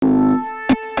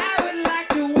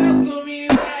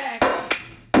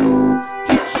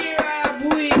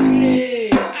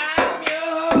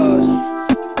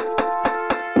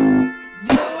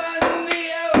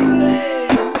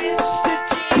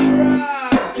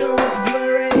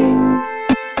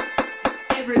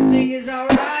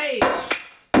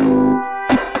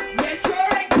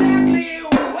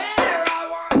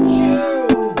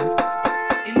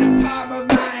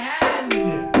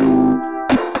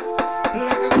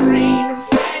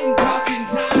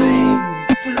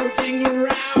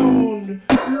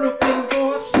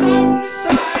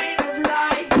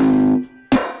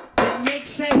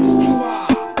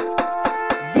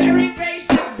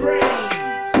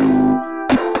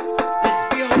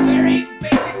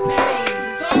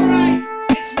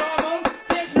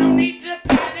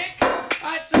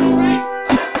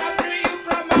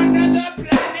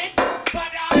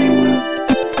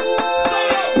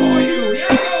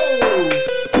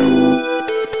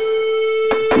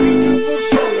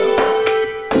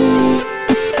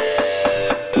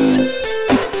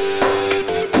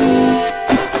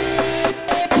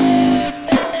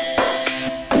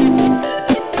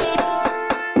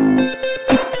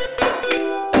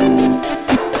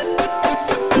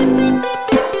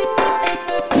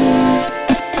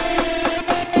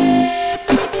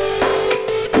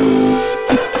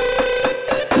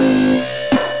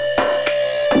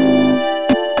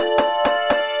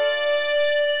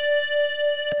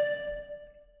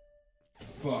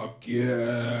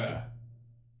yeah.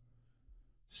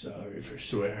 Sorry for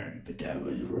swearing, but that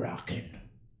was rocking.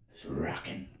 It's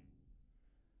rocking.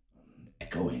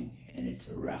 Echoing, and it's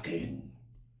rocking.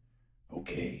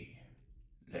 Okay,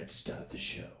 let's start the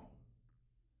show.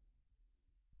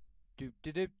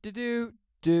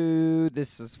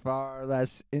 This is far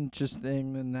less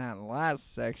interesting than that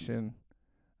last section.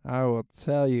 I will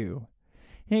tell you.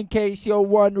 In case you're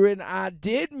wondering, I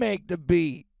did make the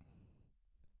beat.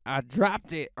 I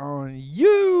dropped it on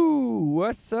you.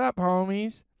 What's up,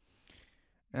 homies?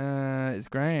 It's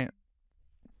Grant.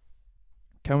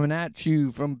 Coming at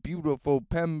you from beautiful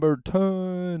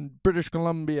Pemberton, British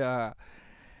Columbia.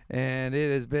 And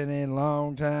it has been a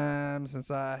long time since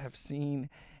I have seen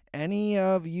any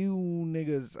of you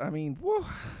niggas. I mean, whoa,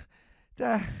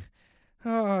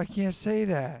 I can't say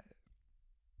that.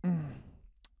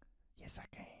 Yes, I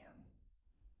can.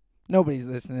 Nobody's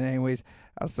listening anyways.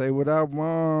 I'll say what I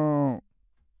want.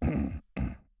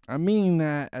 I mean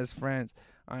that as friends.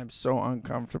 I'm so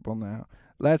uncomfortable now.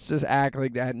 Let's just act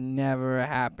like that never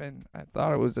happened. I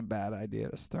thought it was a bad idea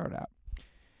to start out.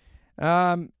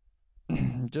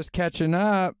 Just catching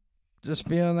up. Just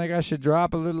feeling like I should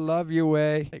drop a little love your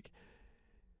way. Like,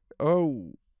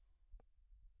 oh,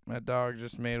 my dog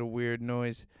just made a weird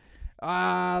noise.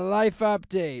 Life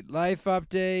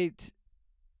update.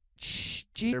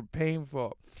 Gee, they're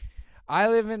painful. I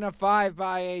live in a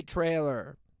 5x8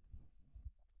 trailer.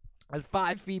 It's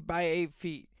 5 feet by 8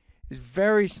 feet. It's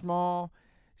very small.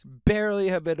 It's barely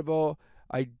habitable.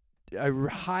 I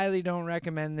highly don't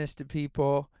recommend this to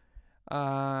people.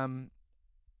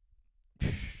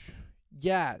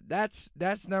 Yeah, that's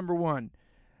number one.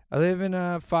 I live in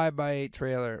a 5x8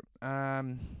 trailer.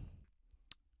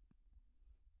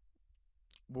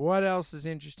 What else is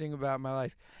interesting about my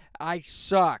life? I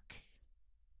suck.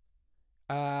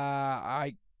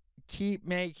 I keep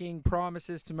making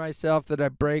promises to myself that I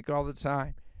break all the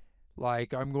time.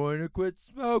 Like, I'm going to quit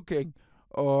smoking.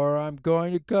 Or I'm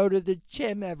going to go to the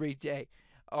gym every day.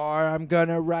 Or I'm going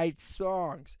to write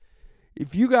songs.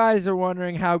 If you guys are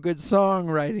wondering how good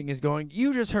songwriting is going,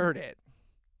 you just heard it.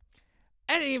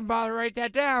 I didn't even bother to write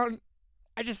that down.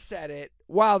 I just said it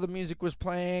while the music was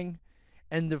playing.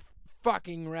 And the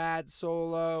fucking rad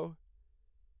solo.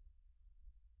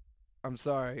 I'm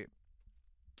sorry.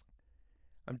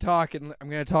 I'm going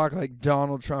to talk like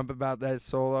Donald Trump about that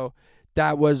solo.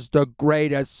 That was the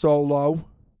greatest solo.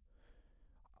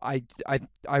 I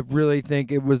really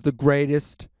think it was the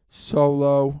greatest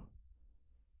solo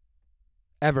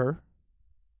ever.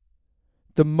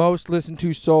 The most listened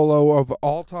to solo of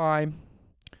all time.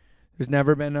 There's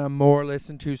never been a more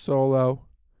listened to solo.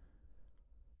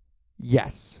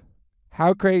 Yes.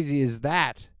 How crazy is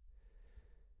that?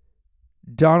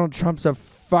 Donald Trump's a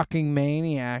fucking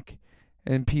maniac,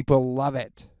 and people love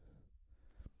it.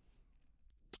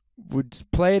 Would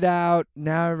play it out.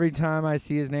 Now every time I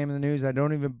see his name in the news, I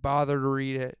don't even bother to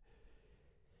read it.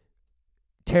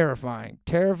 Terrifying.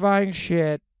 Terrifying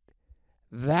shit.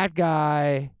 That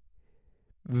guy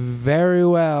very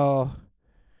well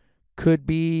could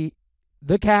be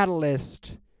the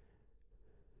catalyst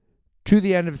to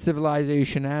the end of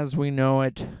civilization as we know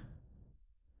it.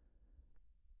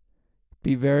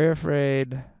 Be very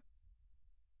afraid.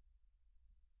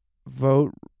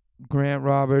 Vote Grant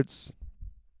Roberts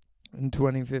in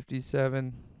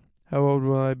 2057. How old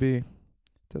will I be?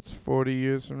 That's 40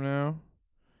 years from now.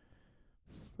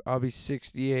 I'll be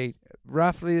 68.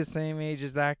 Roughly the same age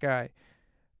as that guy.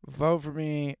 Vote for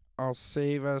me. I'll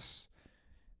save us.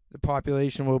 The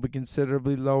population will be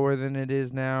considerably lower than it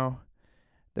is now.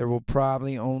 There will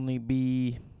probably only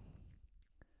be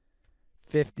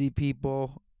 50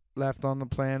 people left on the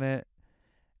planet.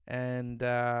 And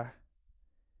it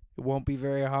won't be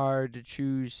very hard to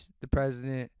choose the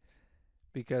president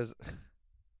because,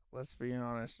 let's be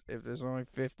honest, if there's only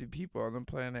 50 people on the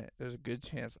planet, there's a good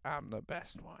chance I'm the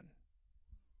best one.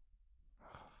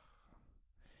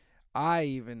 I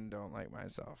even don't like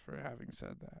myself for having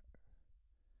said that.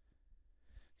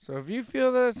 So if you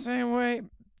feel the same way,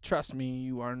 trust me,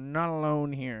 you are not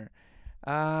alone here.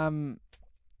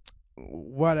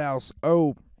 What else?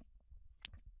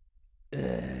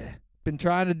 Been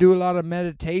trying to do a lot of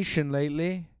meditation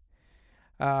lately.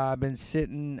 I've been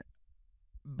sitting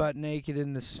butt naked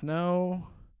in the snow,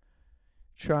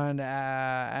 trying to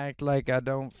act like I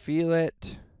don't feel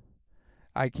it.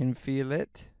 I can feel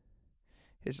it.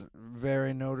 It's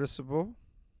very noticeable.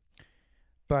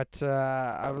 But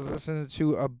I was listening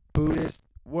to a Buddhist.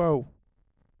 Whoa.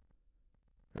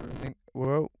 Everything.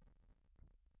 Whoa.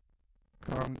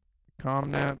 Calm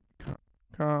down.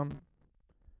 Calm.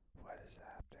 What is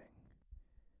happening?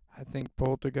 I think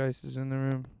Poltergeist is in the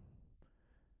room.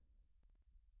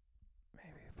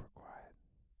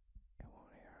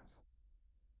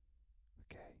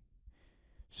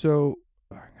 So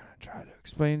I'm going to try to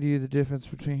explain to you the difference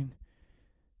between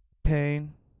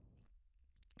pain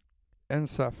and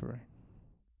suffering.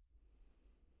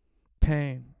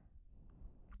 Pain.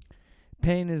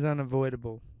 Pain is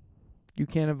unavoidable. You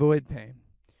can't avoid pain.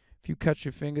 If you cut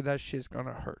your finger, that shit's going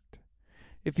to hurt.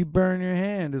 If you burn your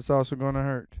hand, it's also going to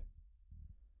hurt.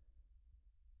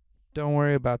 Don't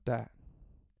worry about that.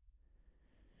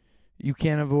 You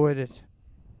can't avoid it.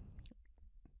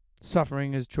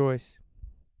 Suffering is choice.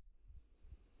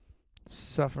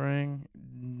 Suffering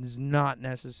is not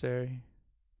necessary.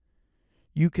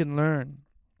 You can learn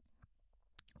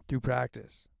through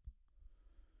practice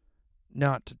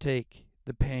not to take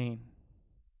the pain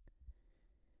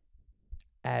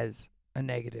as a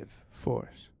negative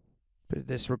force. But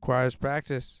this requires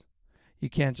practice. You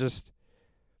can't just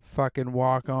fucking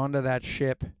walk onto that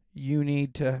ship. You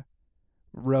need to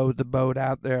row the boat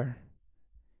out there.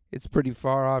 It's pretty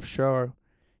far offshore.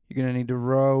 You're going to need to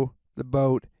row the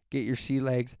boat, get your sea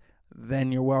legs,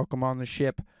 then you're welcome on the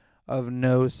ship of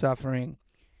no suffering.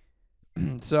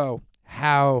 So,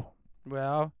 how?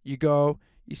 Well, you go,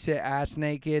 you sit ass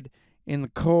naked in the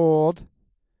cold,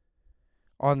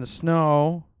 on the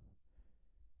snow,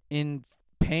 in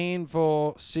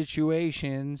painful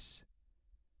situations,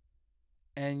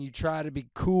 and you try to be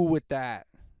cool with that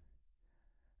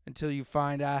until you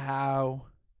find out how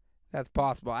that's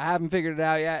possible. I haven't figured it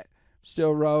out yet.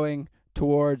 Still rowing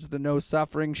towards the no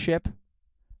suffering ship,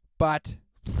 but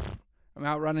I'm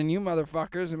outrunning you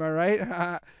motherfuckers, am I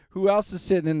right? Who else is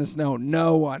sitting in the snow?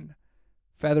 No one.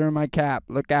 Feather in my cap.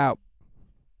 Look out.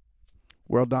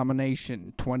 World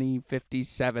domination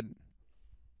 2057.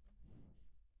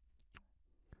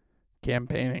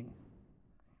 Campaigning.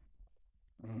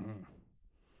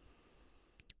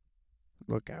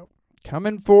 Look out.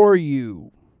 Coming for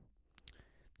you.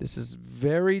 This is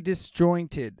very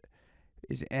disjointed.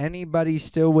 Is anybody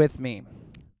still with me?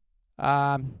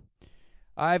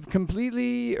 I've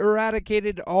completely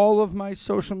eradicated all of my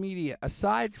social media,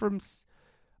 aside from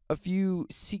a few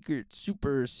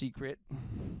super secret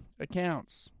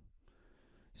accounts.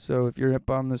 So if you're up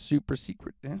on the super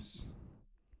secretness,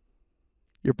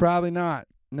 you're probably not.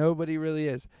 Nobody really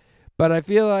is. But I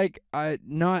feel like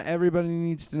not everybody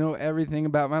needs to know everything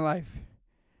about my life,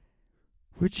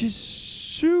 which is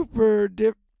super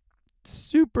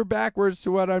backwards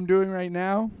to what I'm doing right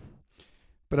now.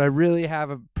 But I really have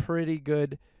a pretty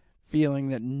good feeling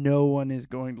that no one is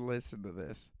going to listen to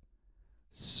this.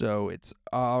 So it's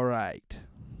all right.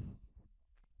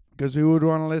 Because who would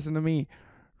want to listen to me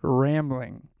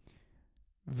rambling?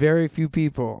 Very few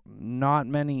people. Not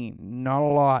many. Not a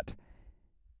lot.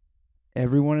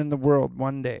 Everyone in the world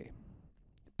one day.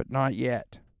 But not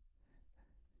yet.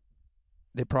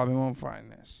 They probably won't find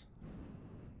this.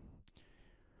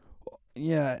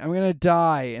 Yeah, I'm going to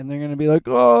die, and they're going to be like,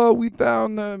 oh, we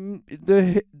found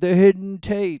the hidden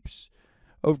tapes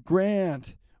of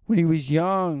Grant when he was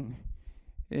young,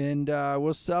 and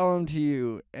we'll sell them to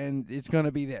you, and it's going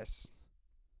to be this.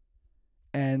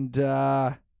 And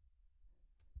those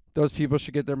people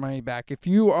should get their money back. If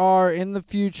you are in the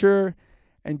future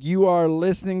and you are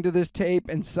listening to this tape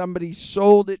and somebody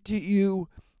sold it to you,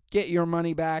 get your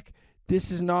money back.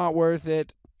 This is not worth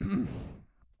it.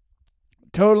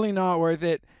 Totally not worth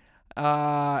it.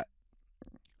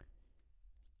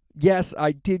 Yes,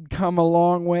 I did come a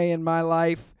long way in my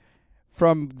life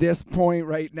from this point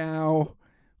right now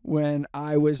when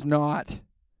I was not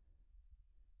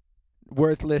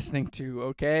worth listening to,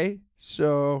 okay?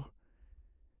 So,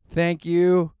 thank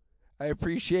you. I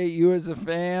appreciate you as a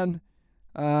fan.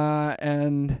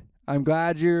 And I'm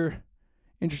glad you're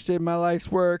interested in my life's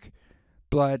work.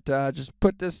 But just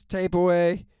put this tape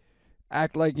away.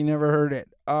 Act like you never heard it.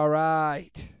 All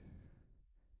right.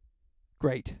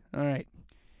 Great. All right.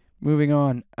 Moving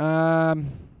on.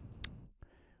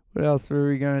 What else were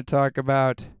we going to talk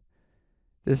about?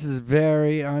 This is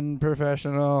very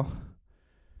unprofessional.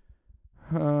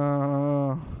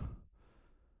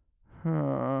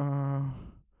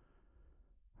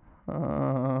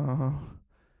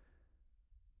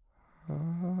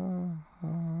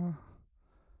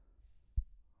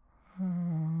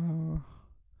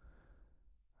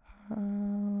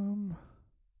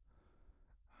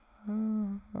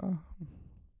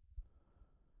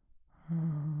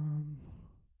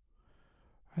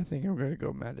 I think I'm going to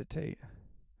go meditate.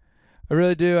 I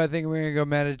really do. I think we're going to go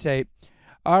meditate.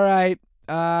 All right.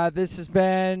 This has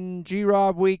been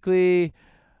G-Rob Weekly.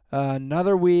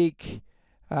 Another week.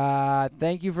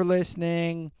 Thank you for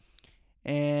listening.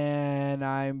 And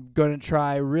I'm going to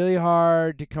try really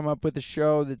hard to come up with a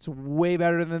show that's way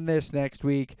better than this next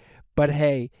week. But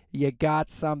hey, you got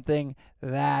something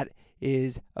that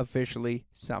is officially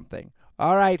something.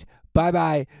 All right.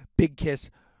 Bye-bye. Big kiss.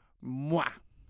 Mwah.